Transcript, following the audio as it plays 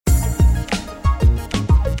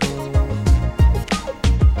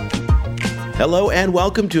Hello and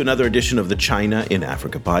welcome to another edition of the China in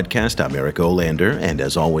Africa podcast. I'm Eric Olander, and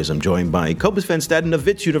as always, I'm joined by Cobus van Staden of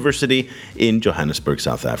Wits University in Johannesburg,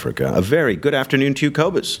 South Africa. A very good afternoon to you,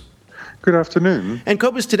 Cobus. Good afternoon. And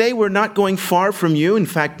Cobus, today we're not going far from you. In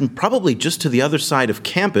fact, probably just to the other side of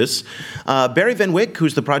campus. Barry Van Wyk,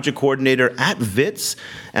 who's the project coordinator at Wits,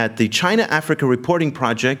 at the China-Africa Reporting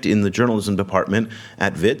Project in the journalism department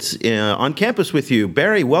at Wits, on campus with you.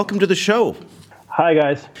 Barry, welcome to the show. Hi,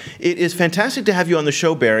 guys. It is fantastic to have you on the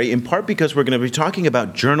show, Barry, in part because we're going to be talking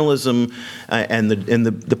about journalism and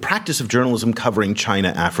the practice of journalism covering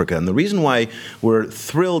China-Africa. And the reason why we're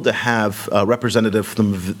thrilled to have a representative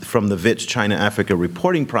from the Wits China-Africa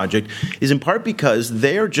Reporting Project is in part because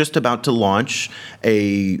they're just about to launch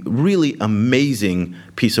a really amazing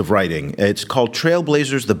piece of writing. It's called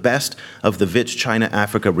Trailblazers, the Best of the Wits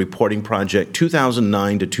China-Africa Reporting Project,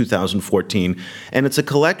 2009 to 2014. And it's a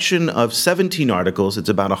collection of 17 articles. It's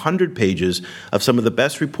about 100 pages of some of the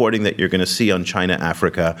best reporting that you're going to see on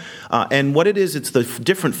China-Africa. And what it is, it's the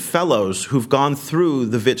different fellows who've gone through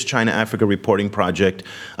the Wits China-Africa Reporting Project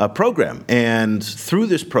program. And through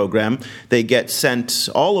this program, they get sent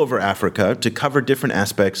all over Africa to cover different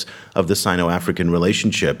aspects of the Sino-African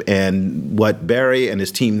relationship. And what Barry and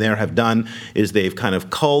his team there have done is they've kind of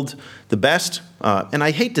culled the best, and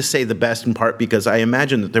I hate to say the best in part because I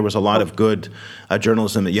imagine that there was a lot of good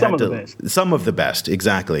journalism that you had to... Some of the best,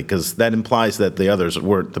 exactly, because that implies that the others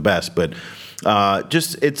weren't the best, but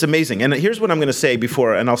it's amazing. And here's what I'm going to say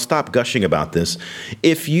before, and I'll stop gushing about this.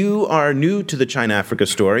 If you are new to the China-Africa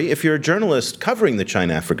story, if you're a journalist covering the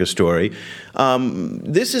China-Africa story,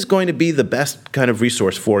 this is going to be the best kind of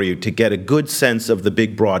resource for you to get a good sense of the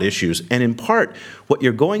big, broad issues. And in part, what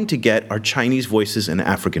you're going to get are Chinese voices and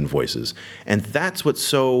African voices. And that's what's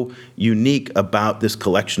so unique about this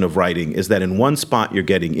collection of writing, is that in one spot you're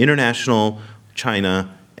getting international,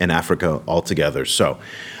 China, and Africa all together. So,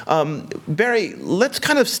 Barry, let's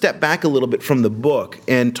kind of step back a little bit from the book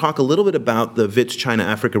and talk a little bit about the Wits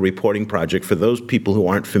China-Africa Reporting Project for those people who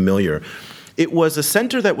aren't familiar. It was a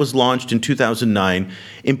center that was launched in 2009,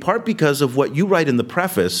 in part because of what you write in the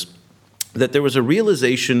preface, that there was a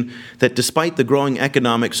realization that despite the growing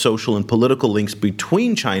economic, social, and political links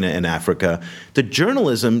between China and Africa, the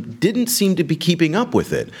journalism didn't seem to be keeping up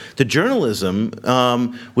with it. The journalism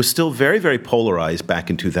was still very, very polarized back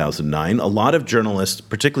in 2009. A lot of journalists,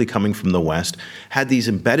 particularly coming from the West, had these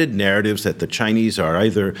embedded narratives that the Chinese are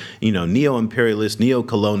either, neo-imperialist,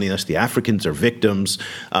 neo-colonialist, the Africans are victims,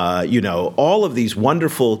 all of these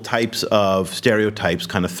wonderful types of stereotypes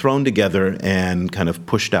kind of thrown together and kind of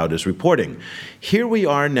pushed out as reporting. Here we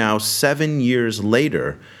are now 7 years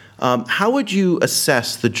later. How would you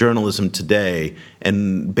assess the journalism today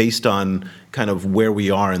and based on kind of where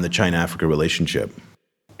we are in the China-Africa relationship?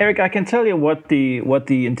 Eric, I can tell you what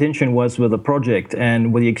the intention was with the project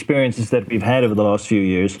and with the experiences that we've had over the last few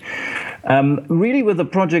years. Really, with the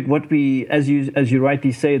project, what we, as you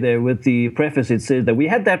rightly say there, with the preface, it says that we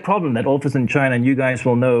had that problem that offers in China, and you guys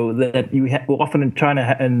will know that you often in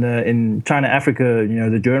China and in China, Africa,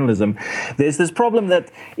 the journalism, there's this problem that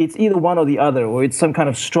it's either one or the other, or it's some kind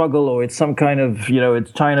of struggle, or it's some kind of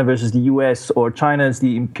it's China versus the U.S. or China is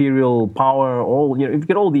the imperial power. You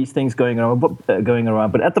get all these things going around.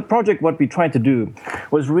 But at the project, what we tried to do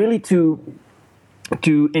was really to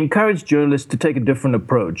encourage journalists to take a different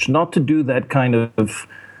approach, not to do that kind of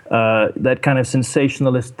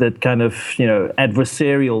sensationalist, that kind of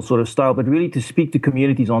adversarial sort of style, but really to speak to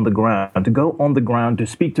communities on the ground, to go on the ground, to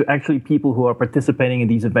speak to actually people who are participating in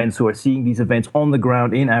these events, who are seeing these events on the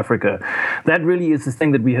ground in Africa. That really is the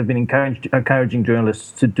thing that we have been encouraging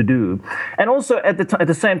journalists to do. And also at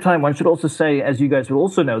the same time, one should also say, as you guys will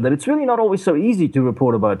also know, that it's really not always so easy to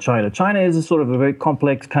report about China. China is a sort of a very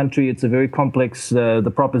complex country. It's a very complex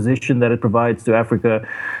the proposition that it provides to Africa.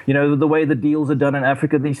 The way the deals are done in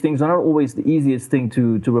Africa, these things are not always the easiest thing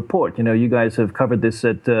to report. You guys have covered this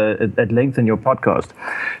at length in your podcast.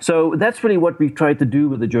 So that's really what we've tried to do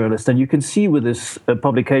with the journalists. And you can see with this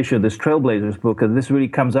publication, this Trailblazers book, this really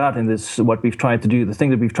comes out in this, what we've tried to do, the thing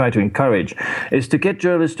that we've tried to encourage, is to get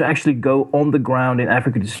journalists to actually go on the ground in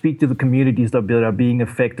Africa, to speak to the communities that are being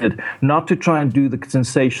affected, not to try and do the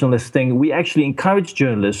sensationalist thing. We actually encourage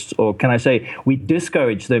journalists, or can I say, we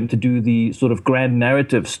discourage them to do the sort of grand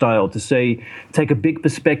narrative style, to say, take a big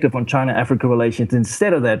perspective on China-Africa relations.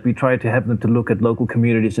 Instead of that, we try to have them to look at local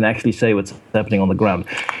communities and actually say what's happening on the ground.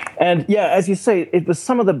 And yeah, as you say, it was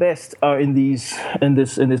some of the best are in this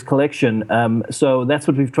collection. So that's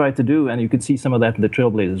what we've tried to do, and you can see some of that in the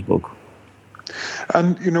Trailblazers book.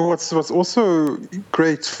 And what's also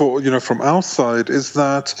great for from our side is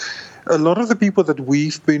that a lot of the people that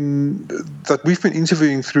we've been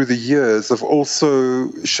interviewing through the years have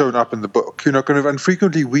also shown up in the book. And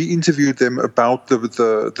frequently we interviewed them about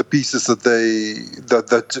the pieces that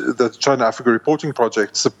the China Africa Reporting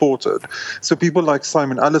Project supported. So people like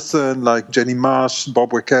Simon Allison, like Jenny Marsh,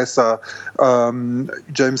 Bob Wekesa,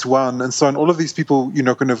 James Wan, and so on. All of these people, in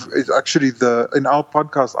our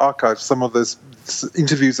podcast archive, some of those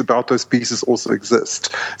interviews about those pieces also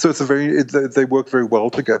exist. So they work very well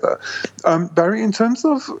together. Barry, in terms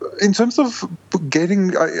of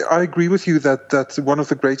getting, I agree with you that one of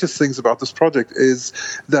the greatest things about this project is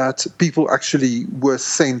that people actually were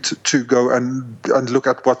sent to go and look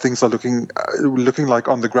at what things are looking like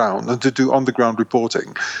on the ground and to do on the ground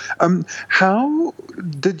reporting. How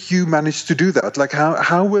did you manage to do that? Like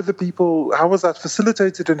how were the people? How was that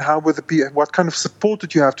facilitated, and what kind of support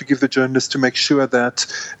did you have to give the journalists to make sure that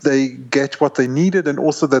they get what they needed, and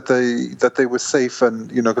also that they were safe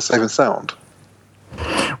and safe and sound?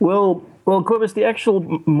 Well, Cobus, the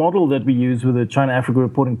actual model that we use with the China Africa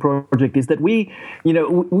Reporting Project is that we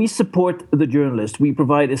support the journalist. We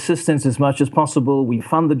provide assistance as much as possible. We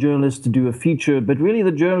fund the journalist to do a feature, but really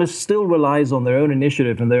the journalist still relies on their own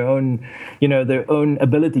initiative and their own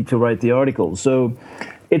ability to write the article. So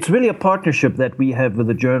it's really a partnership that we have with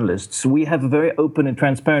the journalists. We have a very open and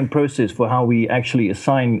transparent process for how we actually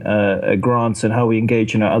assign grants and how we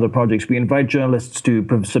engage in our other projects. We invite journalists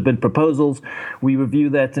to submit proposals. We review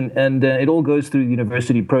that, and it all goes through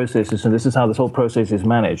university processes, and this is how this whole process is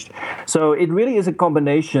managed. So it really is a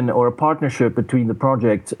combination or a partnership between the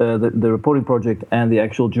project, the reporting project, and the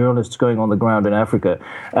actual journalists going on the ground in Africa.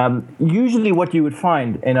 Usually what you would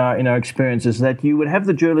find in our experience is that you would have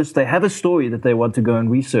the journalists, they have a story that they want to go and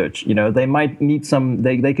research. They might need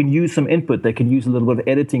they can use some input, they can use a little bit of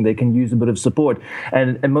editing, they can use a bit of support,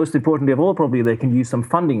 and most importantly of all, probably they can use some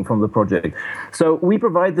funding from the project. So we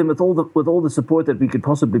provide them with all the support that we could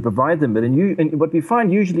possibly provide them. But what we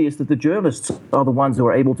find usually is that the journalists are the ones who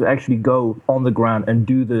are able to actually go on the ground and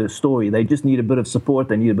do the story. They just need a bit of support,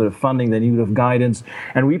 they need a bit of funding, they need a bit of guidance,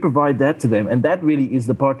 and we provide that to them. And that really is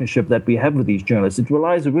the partnership that we have with these journalists. It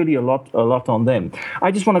relies really a lot on them.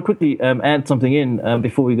 I just want to quickly add something in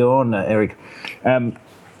before we go on, Eric.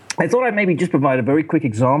 I thought I'd maybe just provide a very quick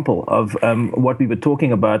example of what we were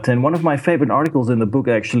talking about. And one of my favorite articles in the book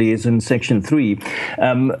actually is in section 3.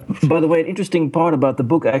 By the way, an interesting part about the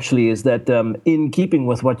book actually is that in keeping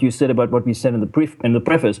with what you said about what we said in the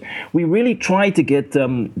preface, we really try to get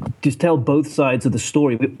to tell both sides of the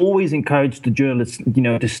story. We always encourage the journalists,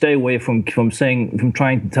 to stay away from trying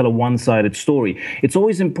to tell a one-sided story. It's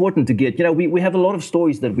always important to get, we have a lot of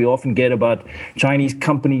stories that we often get about Chinese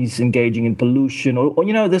companies engaging in pollution or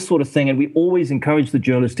this sort of thing, and we always encourage the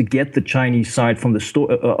journalists to get the Chinese side from the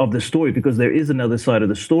story because there is another side of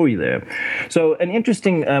the story there. So an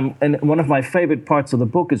interesting and one of my favorite parts of the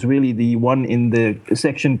book is really the one in the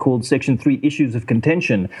section called Section 3, Issues of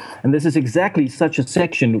Contention, and this is exactly such a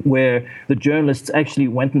section where the journalists actually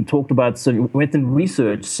went and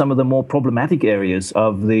researched some of the more problematic areas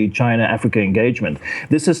of the China-Africa engagement.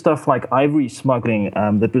 This is stuff like ivory smuggling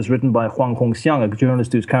that was written by Huang Hongxiang, a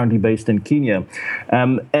journalist who's currently based in Kenya.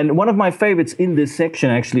 And one of my favorites in this section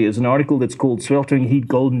actually is an article that's called Sweltering Heat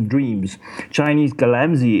Golden Dreams, Chinese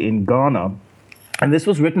Galamsey in Ghana. And this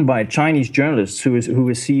was written by a Chinese journalist who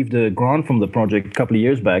received a grant from the project a couple of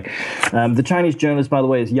years back. The Chinese journalist, by the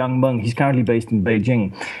way, is Yang Meng. He's currently based in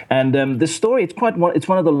Beijing. And the story, it's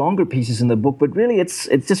one of the longer pieces in the book, but really it's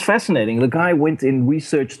just fascinating. The guy went and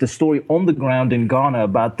researched the story on the ground in Ghana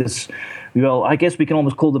about this, well, I guess we can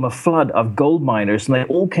almost call them a flood of gold miners. And they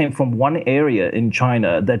all came from one area in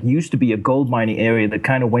China that used to be a gold mining area that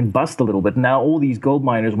kind of went bust a little bit. Now all these gold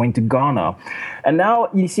miners went to Ghana. And now,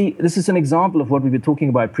 you see, this is an example of what we were talking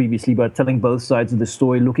about previously, about telling both sides of the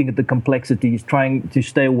story, looking at the complexities, trying to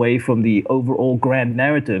stay away from the overall grand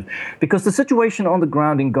narrative. Because the situation on the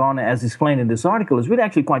ground in Ghana, as explained in this article, is really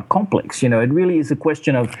actually quite complex. It really is a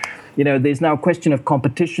question of, there's now a question of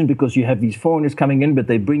competition because you have these foreigners coming in, but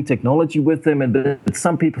they bring technology with them. And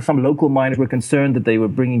some local miners were concerned that they were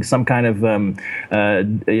bringing some kind of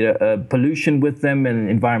pollution with them and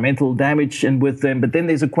environmental damage with them. But then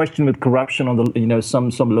there's a question with corruption on the, some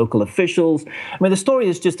local officials. I mean, the story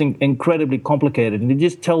is just incredibly complicated, and it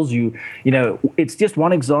just tells you, it's just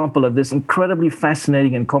one example of this incredibly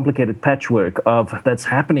fascinating and complicated patchwork that's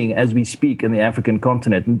happening as we speak in the African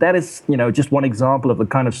continent. And that is, just one example of the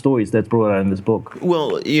kind of stories that's brought out in this book.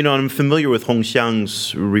 Well, I'm familiar with Hong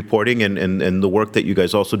Xiang's reporting and the work that you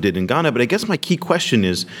guys also did in Ghana, but I guess my key question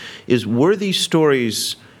is were these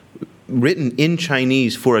stories written in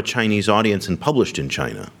Chinese for a Chinese audience and published in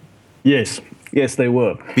China? Yes. Yes, they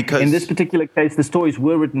were. Because in this particular case, the stories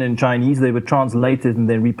were written in Chinese. They were translated and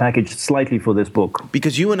then repackaged slightly for this book.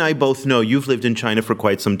 Because you and I both know you've lived in China for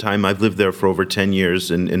quite some time. I've lived there for over 10 years,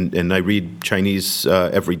 and I read Chinese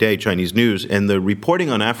every day, Chinese news, and the reporting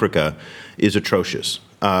on Africa is atrocious.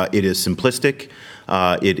 It is simplistic.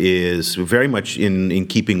 It is very much in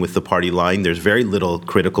keeping with the party line. There's very little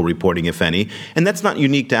critical reporting, if any. And that's not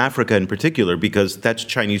unique to Africa in particular, because that's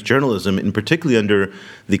Chinese journalism, and particularly under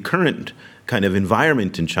the current kind of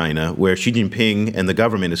environment in China, where Xi Jinping and the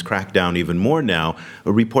government has cracked down even more now,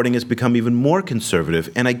 reporting has become even more conservative.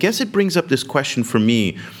 And I guess it brings up this question for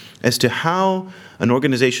me as to how an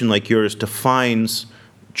organization like yours defines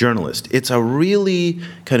journalist. It's a really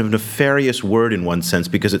kind of nefarious word in one sense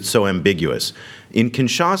because it's so ambiguous. In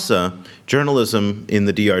Kinshasa, journalism in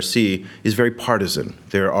the DRC is very partisan.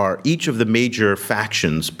 There are each of the major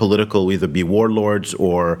factions, political, either be warlords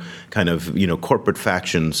or kind of, corporate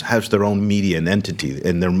factions, has their own media and entity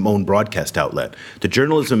and their own broadcast outlet. The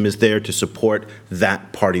journalism is there to support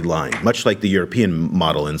that party line, much like the European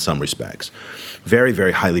model in some respects. Very,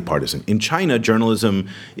 very highly partisan. In China, journalism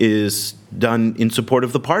is done in support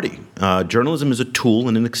of the party. Journalism is a tool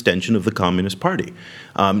and an extension of the Communist Party.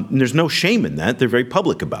 There's no shame in that. They're very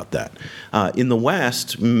public about that. In the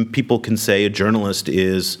West, people can say a journalist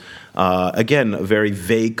is, again, a very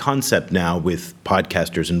vague concept now with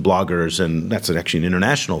podcasters and bloggers, and that's actually an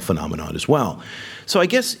international phenomenon as well. So I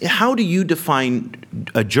guess, how do you define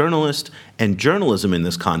a journalist and journalism in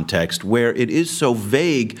this context where it is so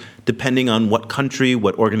vague depending on what country,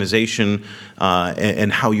 what organization,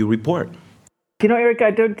 and how you report? Eric, I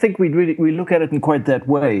don't think we look at it in quite that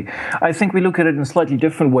way. I think we look at it in a slightly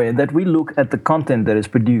different way, that we look at the content that is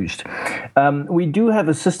produced. We do have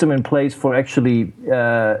a system in place for actually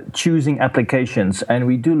choosing applications, and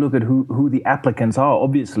we do look at who the applicants are,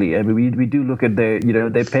 obviously. I mean, we do look at their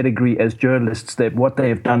pedigree as journalists, what they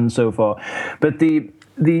have done so far. But the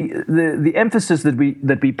emphasis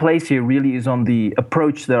that we place here really is on the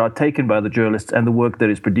approach that are taken by the journalists and the work that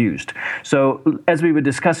is produced. So, as we were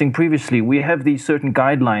discussing previously, we have these certain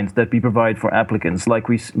guidelines that we provide for applicants, like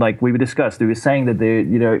we discussed. We were saying that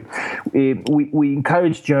we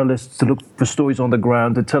encourage journalists to look for stories on the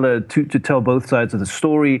ground, to tell both sides of the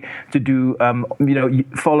story, to do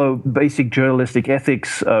follow basic journalistic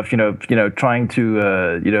ethics of trying to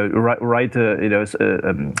write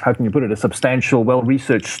how can you put it, a substantial,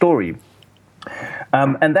 well-researched story.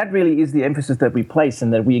 And that really is the emphasis that we place,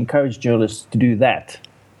 and that we encourage journalists to do that.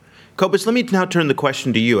 Cobus, let me now turn the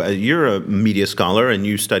question to you. You're a media scholar and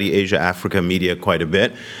you study Asia-Africa media quite a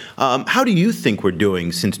bit. How do you think we're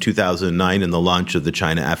doing since 2009 and the launch of the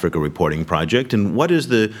China-Africa Reporting Project? And what is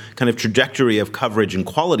the kind of trajectory of coverage and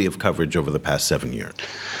quality of coverage over the past 7 years?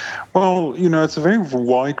 Well, it's a very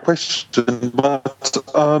wide question, but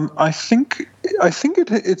I think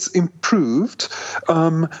it's improved,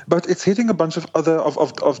 but it's hitting a bunch of other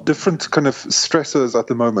of different kind of stressors at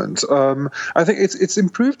the moment. I think it's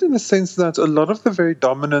improved in the sense that a lot of the very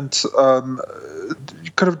dominant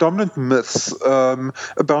myths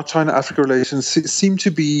about China-Africa relations seem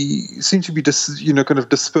to be kind of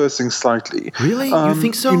dispersing slightly. Really, you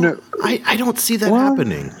think so? I don't see that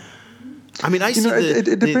happening. I mean, I see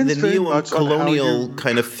the neo-colonial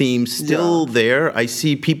kind of theme still there. I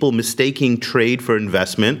see people mistaking trade for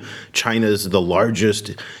investment. China's the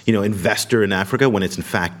largest, investor in Africa when it's in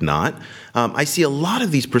fact not. I see a lot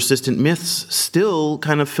of these persistent myths still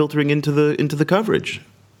kind of filtering into the coverage.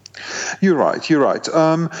 You're right.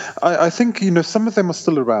 I think some of them are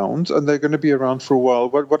still around, and they're going to be around for a while.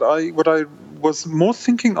 But what I was more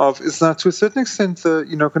thinking of is that to a certain extent, there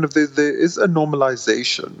is a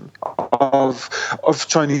normalization of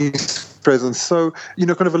Chinese presence. So,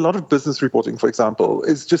 kind of a lot of business reporting, for example,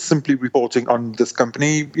 is just simply reporting on this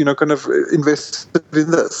company, kind of invested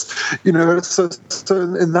in this. So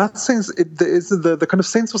in that sense, there is the kind of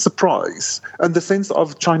sense of surprise and the sense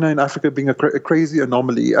of China and Africa being a crazy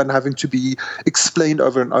anomaly and having to be explained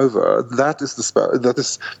over and over. That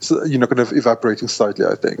is kind of evaporating slightly,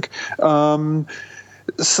 I think.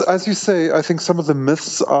 So as you say, I think some of the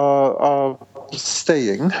myths are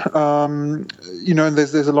staying, and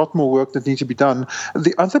there's a lot more work that needs to be done.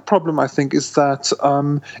 The other problem, I think, is that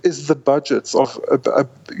is the budgets of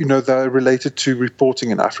that are related to reporting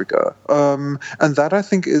in Africa, and that I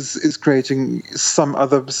think is creating some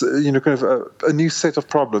other kind of a new set of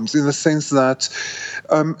problems in the sense that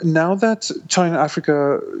now that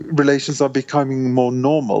China-Africa relations are becoming more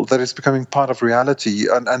normal, that it's becoming part of reality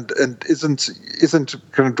and isn't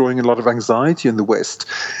kind of drawing a lot of anxiety in the West.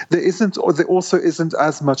 There also isn't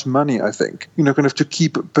as much money, I think, kind of to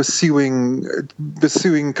keep pursuing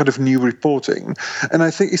kind of new reporting. And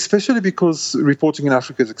I think especially because reporting in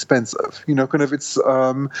Africa is expensive, kind of it's,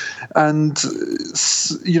 so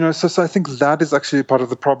I think that is actually part of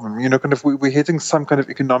the problem, kind of we're hitting some kind of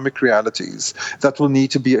economic realities that will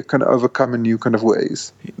need to be kind of overcome in new kind of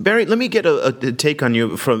ways. Barry, let me get a take on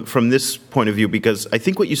you from this point of view, because I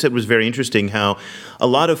think what you said was very interesting, how a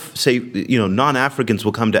lot of, say, non-Africans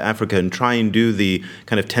will come to Africa and try and do the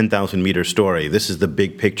kind of 10,000 meter story. This is the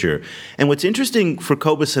big picture. And what's interesting for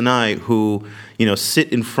Cobus and I, who,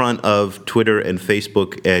 sit in front of Twitter and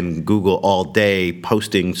Facebook and Google all day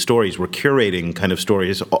posting stories, we're curating kind of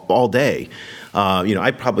stories all day.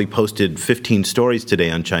 I probably posted 15 stories today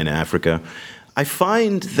on China, Africa. I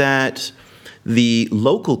find that the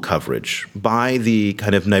local coverage by the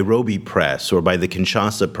kind of Nairobi press or by the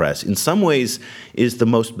Kinshasa press in some ways is the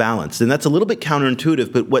most balanced. And that's a little bit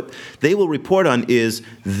counterintuitive, but what they will report on is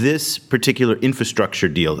this particular infrastructure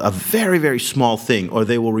deal, a very, very small thing, or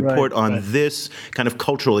they will report on this kind of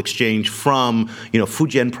cultural exchange from,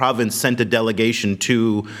 Fujian province sent a delegation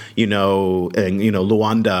to,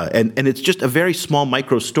 Luanda. And it's just a very small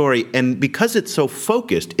micro story. And because it's so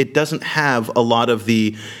focused, it doesn't have a lot of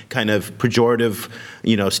the kind of pejorative,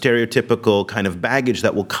 stereotypical kind of baggage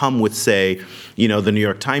that will come with, say, the New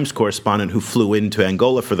York Times correspondent who flew into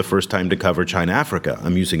Angola for the first time to cover China, Africa.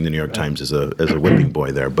 I'm using the New York Times as a whipping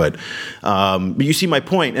boy there, but you see my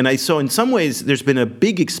point. And so in some ways, there's been a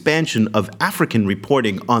big expansion of African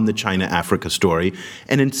reporting on the China-Africa story,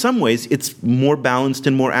 and in some ways, it's more balanced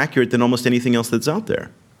and more accurate than almost anything else that's out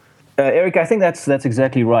there. Eric, I think that's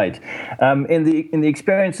exactly right. In the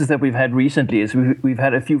experiences that we've had recently, is we've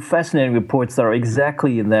had a few fascinating reports that are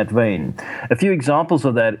exactly in that vein. A few examples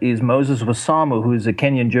of that is Moses Wasamu, who is a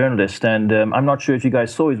Kenyan journalist, and I'm not sure if you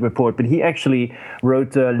guys saw his report, but he actually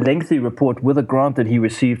wrote a lengthy report with a grant that he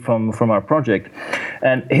received from our project.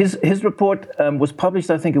 And his report was published,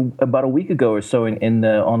 I think, about a week ago or so in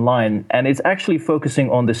online, and it's actually focusing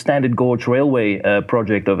on the Standard Gauge Railway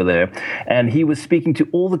project over there. And he was speaking to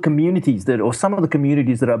all the communities some of the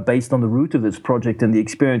communities that are based on the route of this project and the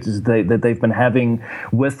experiences that they've been having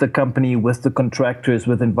with the company, with the contractors,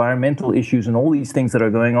 with environmental issues and all these things that are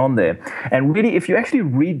going on there. And really, if you actually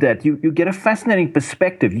read that, you get a fascinating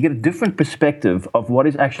perspective. You get a different perspective of what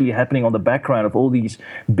is actually happening on the background of all these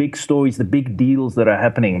big stories, the big deals that are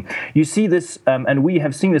happening. You see this, and we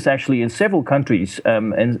have seen this actually in several countries,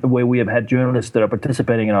 and where we have had journalists that are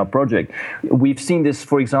participating in our project. We've seen this,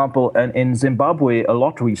 for example, in Zimbabwe a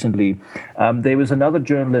lot recently. There was another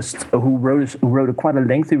journalist who wrote quite a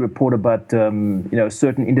lengthy report about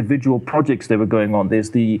certain individual projects that were going on. There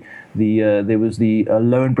was the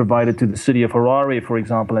loan provided to the city of Harare, for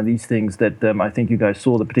example, and these things that I think you guys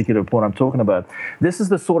saw the particular report I'm talking about. This is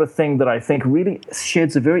the sort of thing that I think really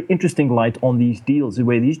sheds a very interesting light on these deals,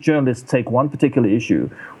 where these journalists take one particular issue,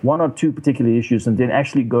 one or two particular issues, and then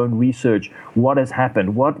actually go and research what has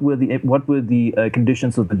happened, what were the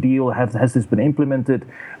conditions of the deal, has this been implemented?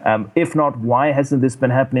 If not, why hasn't this been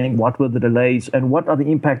happening? What were the delays, and what are the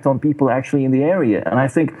impact on people actually in the area? And I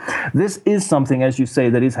think this is something, as you say,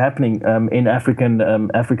 that is happening in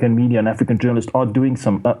African media, and African journalists are doing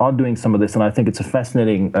some of this. And I think it's a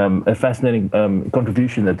fascinating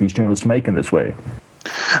contribution that these journalists make in this way.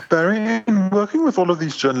 Barry, in working with all of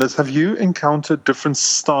these journalists, have you encountered different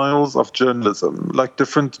styles of journalism, like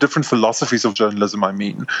different philosophies of journalism, I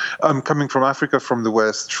mean, coming from Africa, from the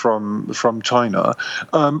West, from China?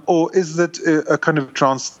 Or is it a kind of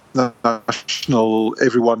transnational,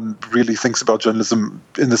 everyone really thinks about journalism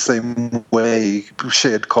in the same way,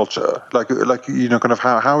 shared culture? Like kind of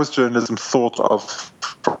how is journalism thought of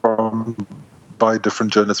by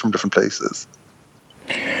different journalists from different places?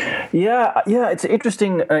 Yeah, it's an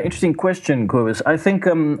interesting question, Cobus. I think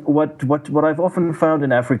what I've often found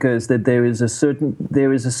in Africa is that there is a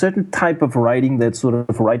certain type of writing that sort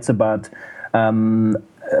of writes about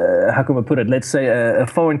how can I put it? Let's say a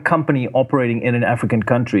foreign company operating in an African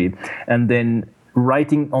country, and then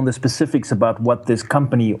writing on the specifics about what this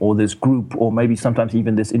company or this group or maybe sometimes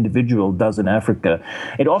even this individual does in Africa.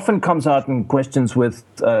 It often comes out in questions with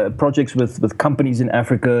projects with companies in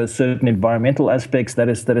Africa, certain environmental aspects. That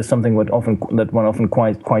is something that one often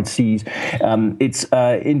quite sees. It's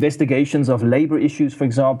investigations of labor issues, for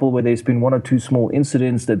example, where there's been one or two small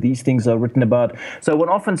incidents that these things are written about. So one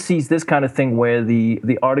often sees this kind of thing where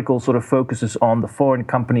the article sort of focuses on the foreign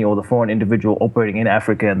company or the foreign individual operating in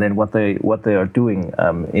Africa, and then what they are doing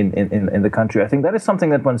in the country. I think that is something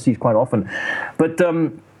that one sees quite often. But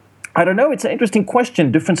I don't know. It's an interesting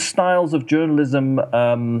question. Different styles of journalism.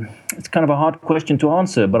 It's kind of a hard question to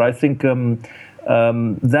answer. But I think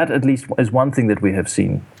That at least is one thing that we have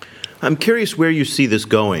seen. I'm curious where you see this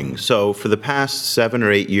going. So for the past 7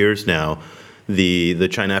 or 8 years now, the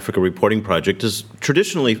China-Africa Reporting Project is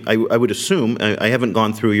traditionally, I would assume, I haven't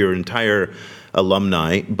gone through your entire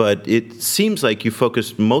alumni, but it seems like you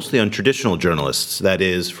focus mostly on traditional journalists, that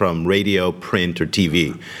is, from radio, print, or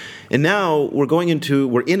TV. And now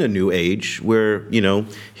we're in a new age where,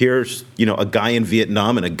 here's, a guy in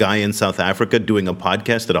Vietnam and a guy in South Africa doing a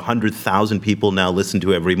podcast that 100,000 people now listen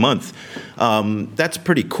to every month. That's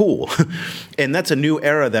pretty cool. And that's a new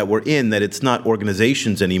era that we're in, that it's not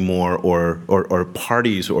organizations anymore or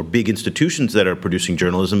parties or big institutions that are producing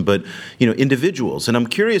journalism, but, individuals. And I'm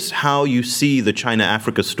curious how you see the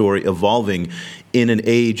China-Africa story evolving in an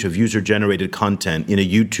age of user-generated content, in a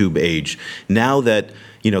YouTube age, now that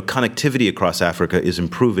connectivity across Africa is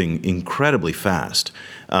improving incredibly fast.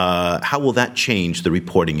 How will that change the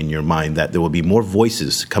reporting in your mind, that there will be more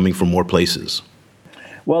voices coming from more places?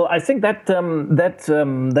 Well, I think that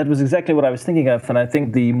was exactly what I was thinking of, and I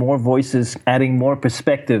think the more voices, adding more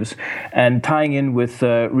perspectives, and tying in with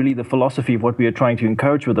really the philosophy of what we are trying to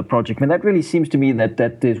encourage with the project. I mean, that really seems to me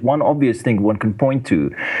that there's one obvious thing one can point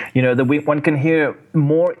to, that one can hear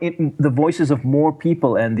more the voices of more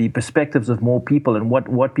people and the perspectives of more people and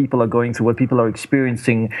what people are going through, what people are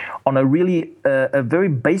experiencing on a really a very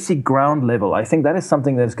basic ground level. I think that is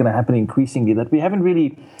something that is going to happen increasingly that we haven't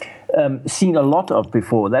really seen a lot of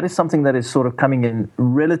before. That is something that is sort of coming in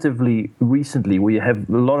relatively recently. We have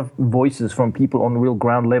a lot of voices from people on real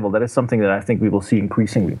ground level. That is something that I think we will see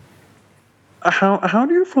increasingly. How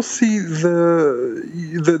do you foresee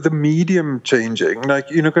the medium changing? Like,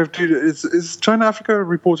 is China-Africa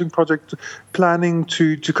Reporting Project planning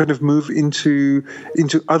to kind of move into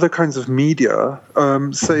other kinds of media?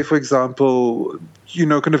 Say, for example,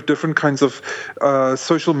 kind of different kinds of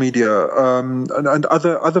social media and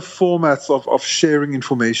other formats of sharing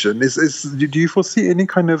information. Do you foresee any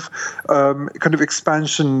kind of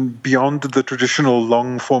expansion beyond the traditional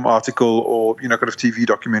long form article or kind of TV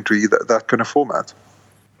documentary, that kind of format?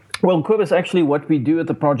 Well, Cobus, actually, what we do at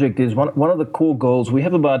the project is one of the core goals. We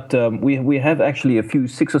have about we have actually a few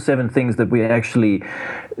 6 or 7 things that we actually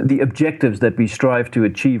the objectives that we strive to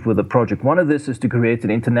achieve with the project. One of this is to create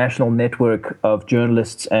an international network of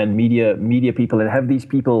journalists and media people, and have these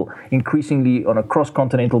people increasingly on a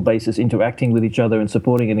cross-continental basis interacting with each other and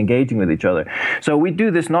supporting and engaging with each other. So we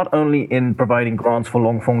do this not only in providing grants for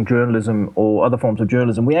long-form journalism or other forms of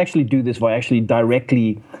journalism. We actually do this by actually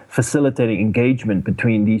directly facilitating engagement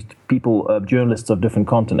between these people, journalists of different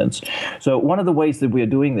continents. So one of the ways that we are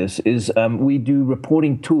doing this is we do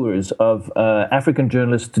reporting tours of African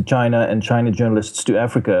journalists to China and China journalists to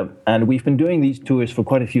Africa. And we've been doing these tours for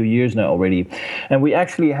quite a few years now already. And we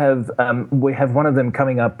actually have one of them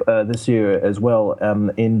coming up this year as well,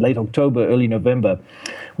 in late October, early November.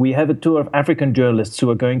 We have a tour of African journalists who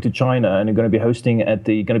are going to China and are going to be hosted at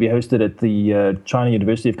the China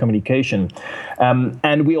University of Communication.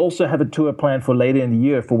 And we also have a tour planned for later in the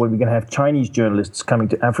year for when we're going to have Chinese journalists coming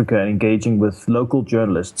to Africa and engaging with local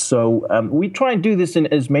journalists. So we try and do this in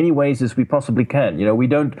as many ways as we possibly can. We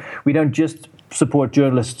don't just support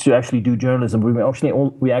journalists to actually do journalism.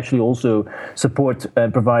 We actually also support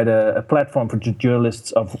and provide a platform for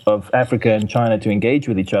journalists of Africa and China to engage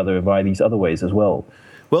with each other via these other ways as well.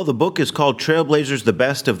 Well, the book is called Trailblazers, the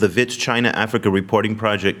Best of the Wits China-Africa Reporting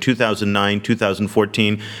Project,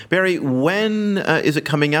 2009-2014. Barry, when is it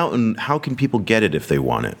coming out, and how can people get it if they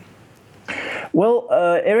want it? Well,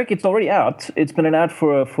 Eric, it's already out. It's been out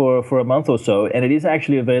for a month or so, and it is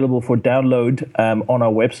actually available for download on our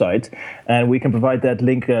website, and we can provide that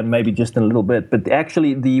link maybe just in a little bit. But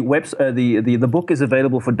actually, the book is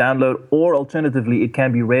available for download, or alternatively, it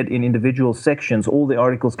can be read in individual sections. All the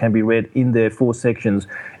articles can be read in their 4 sections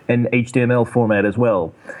in HTML format as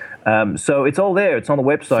well. So it's all there. It's on the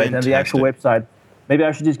website. Fantastic. And the actual website. Maybe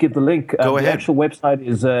I should just give the link. Go ahead. The actual website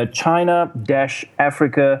is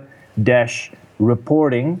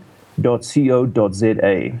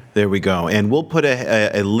China-Africa-reporting.co.za. There we go. And we'll put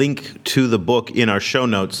a link to the book in our show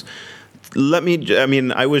notes.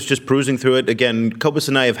 I was just perusing through it. Again, Cobus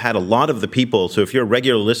and I have had a lot of the people, so if you're a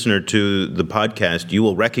regular listener to the podcast, you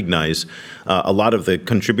will recognize a lot of the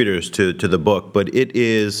contributors to the book, but it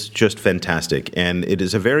is just fantastic. And it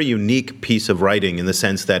is a very unique piece of writing in the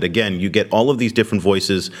sense that, again, you get all of these different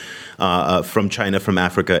voices from China, from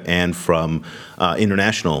Africa, and from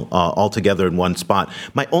international all together in one spot.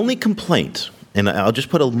 My only complaint and I'll just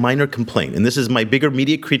put a minor complaint, and this is my bigger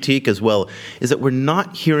media critique as well, is that we're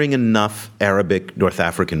not hearing enough Arabic North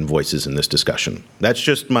African voices in this discussion.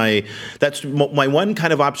 That's my one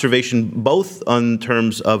kind of observation, both on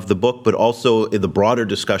terms of the book, but also in the broader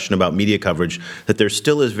discussion about media coverage, that there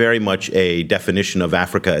still is very much a definition of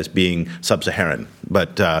Africa as being sub-Saharan.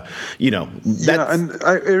 But,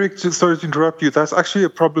 Eric, just sorry to interrupt you. That's actually a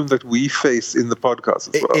problem that we face in the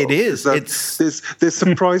podcast as well. It is. There's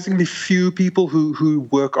surprisingly few people who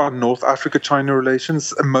work on North Africa-China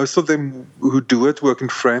relations, and most of them who do it work in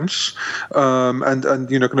French, and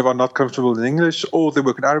kind of are not comfortable in English, or they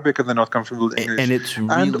work in Arabic and they're not comfortable in English. And it's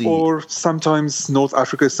really... or sometimes North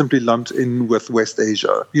Africa is simply lumped in with West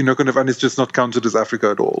Asia, and it's just not counted as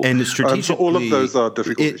Africa at all. And strategically, so all of those are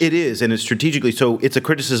difficult. It is, and it's strategically, so it's a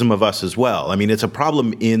criticism of us as well. I mean, it's a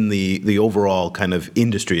problem in the overall kind of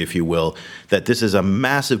industry, if you will, that this is a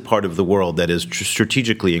massive part of the world that is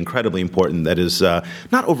strategically incredibly important, that is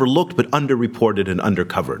not overlooked, but underreported and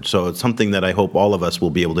undercovered. So it's something that I hope all of us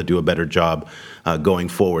will be able to do a better job going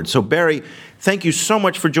forward. So Barry, thank you so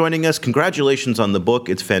much for joining us. Congratulations on the book.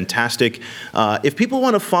 It's fantastic. If people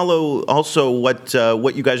want to follow also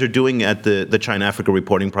what you guys are doing at the China-Africa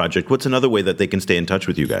Reporting Project, what's another way that they can stay in touch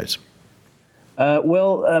with you guys?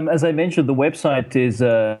 As I mentioned, the website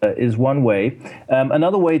is one way.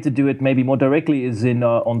 Another way to do it, maybe more directly, is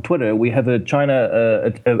on Twitter. We have a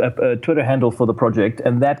Twitter handle for the project,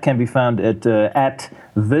 and that can be found at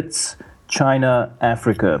Wits China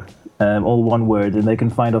Africa. All one word, and they can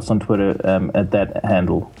find us on Twitter at that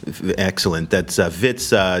handle. Excellent. That's Wits,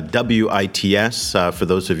 W-I-T-S, for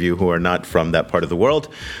those of you who are not from that part of the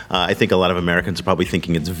world. I think a lot of Americans are probably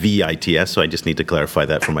thinking it's V-I-T-S, so I just need to clarify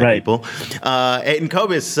that for my people. And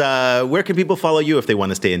Cobus, where can people follow you if they want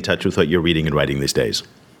to stay in touch with what you're reading and writing these days?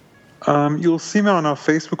 You'll see me on our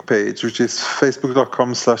Facebook page, which is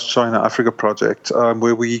facebook.com/China Africa Project,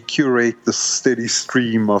 where we curate the steady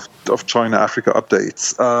stream of China Africa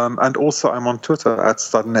updates. And also I'm on Twitter at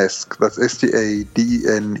Stadenesque. That's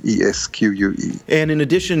STADENESQUE. And in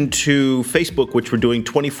addition to Facebook, which we're doing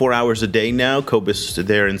 24 hours a day now, Cobus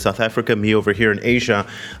there in South Africa, me over here in Asia,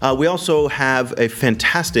 we also have a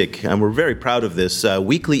fantastic, and we're very proud of this,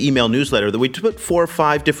 weekly email newsletter that we put 4 or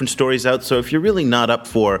 5 different stories out. So if you're really not up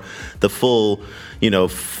for the full,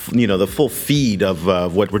 the full feed of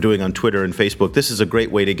what we're doing on Twitter and Facebook, this is a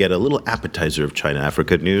great way to get a little appetizer of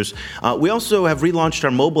China-Africa news. We also have relaunched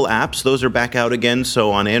our mobile apps. Those are back out again,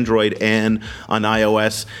 so on Android and on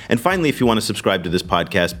iOS. And finally, if you want to subscribe to this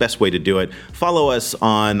podcast, best way to do it, follow us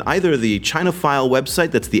on either the China File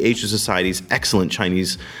website, that's the Asia Society's excellent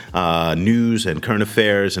Chinese news and current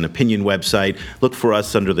affairs and opinion website. Look for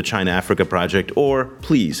us under the China-Africa Project, or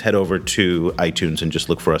please head over to iTunes and just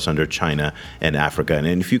look for us under China and Africa. And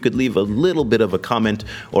if you could leave a little bit of a comment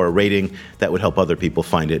or a rating, that would help other people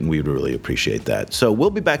find it, and we would really appreciate that. So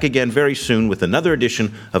we'll be back again very soon with another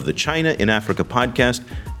edition of the China in Africa podcast.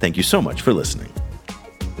 Thank you so much for listening.